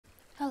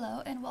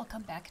Hello and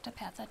welcome back to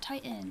Path of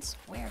Titans,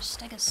 where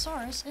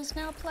Stegosaurus is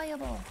now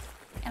playable.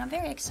 And I'm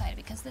very excited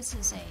because this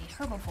is a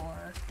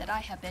herbivore that I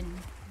have been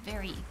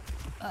very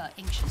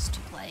anxious to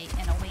play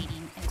and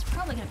awaiting, and it's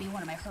probably going to be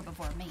one of my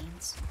herbivore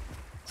mains.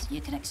 So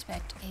you can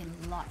expect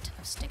a lot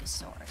of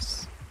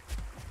Stegosaurus.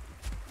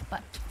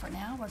 But for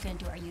now, we're going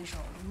to do our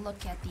usual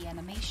look at the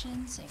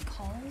animations and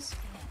calls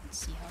and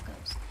see how it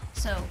goes.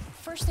 So,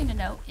 first thing to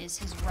note is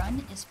his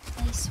run is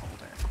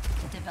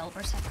placeholder. The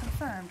developers have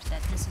confirmed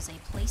that this is a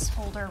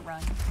placeholder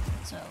run,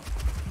 so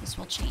this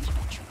will change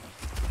eventually.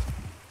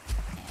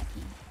 And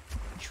he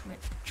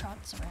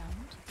trots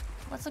around.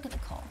 Let's look at the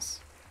calls.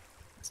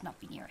 Let's not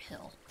be near a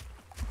hill.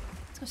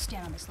 Let's go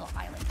stand on this little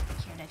island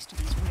here next to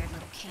these weird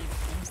little cave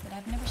things that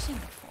I've never seen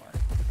before.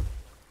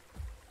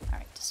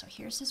 Alright, so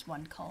here's his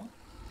one call.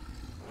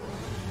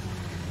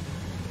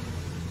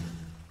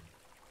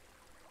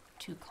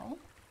 2 call.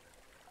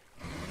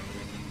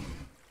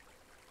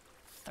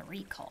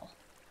 3 call.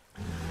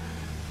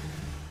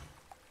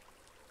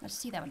 Let's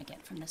see that one again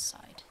from this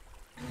side,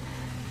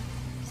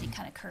 because he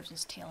kind of curves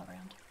his tail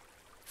around.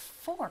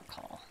 4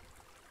 call.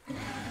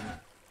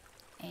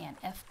 And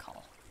F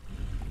call.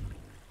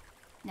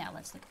 Now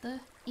let's look at the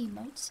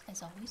emotes,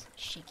 as always.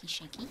 Shaky,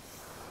 shaky.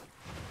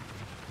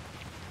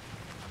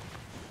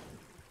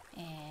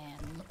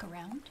 And look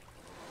around.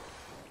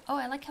 Oh,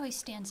 I like how he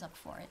stands up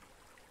for it.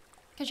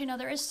 Because, you know,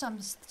 there is some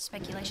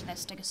speculation that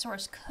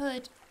Stegosaurus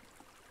could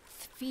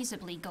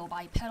feasibly go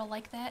bipedal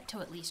like that to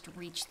at least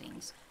reach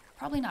things.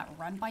 Probably not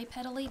run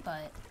bipedally,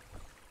 but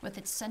with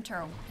its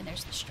center, and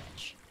there's the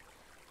stretch.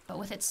 But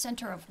with its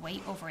center of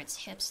weight over its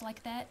hips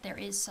like that, there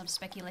is some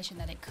speculation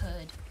that it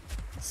could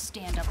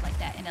stand up like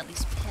that and at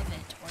least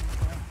pivot or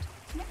the ground.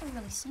 I've never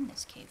really seen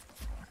this cave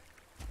before.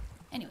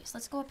 Anyways,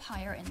 let's go up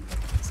higher and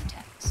look at his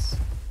attacks.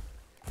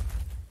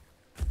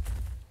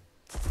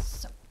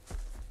 So,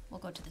 we'll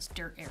go to this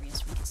dirt area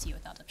so we can see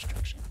without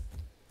obstruction.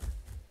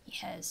 He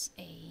has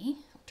a,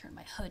 I'll turn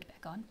my hood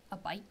back on, a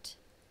bite.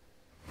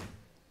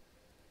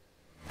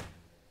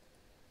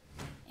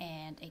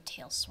 And a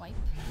tail swipe,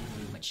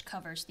 which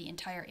covers the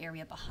entire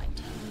area behind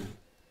him.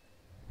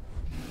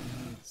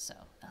 So,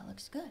 that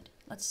looks good.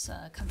 Let's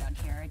come down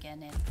here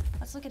again and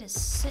let's look at his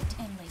sit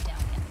and lay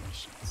down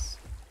animations.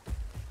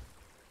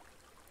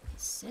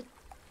 His sit.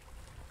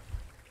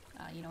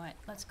 You know what,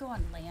 let's go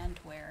on land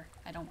where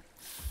I don't,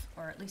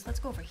 or at least let's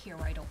go over here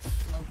where I don't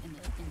float in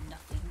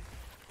nothing.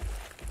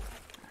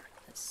 Alright,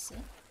 let's sit.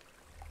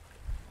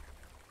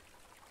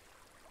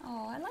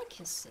 Oh, I like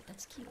his sit,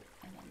 that's cute.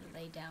 And then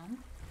lay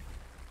down.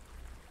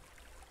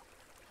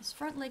 His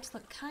front legs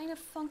look kind of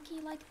funky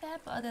like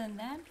that, but other than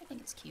that, I think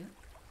it's cute.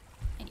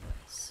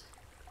 Anyways,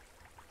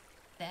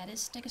 that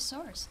is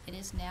Stegosaurus. It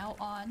is now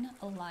on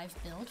a live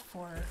build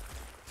for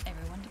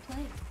everyone to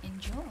play.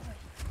 Enjoy.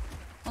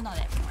 Well, not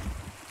everyone.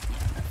 You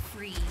know, the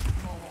free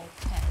mobile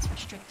has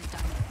restricted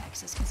download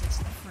access because it's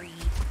the free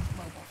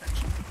mobile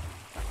version.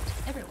 But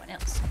everyone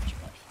else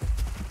enjoy.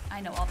 I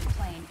know I'll be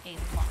playing a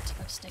lot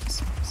of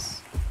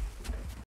Stegosaurus.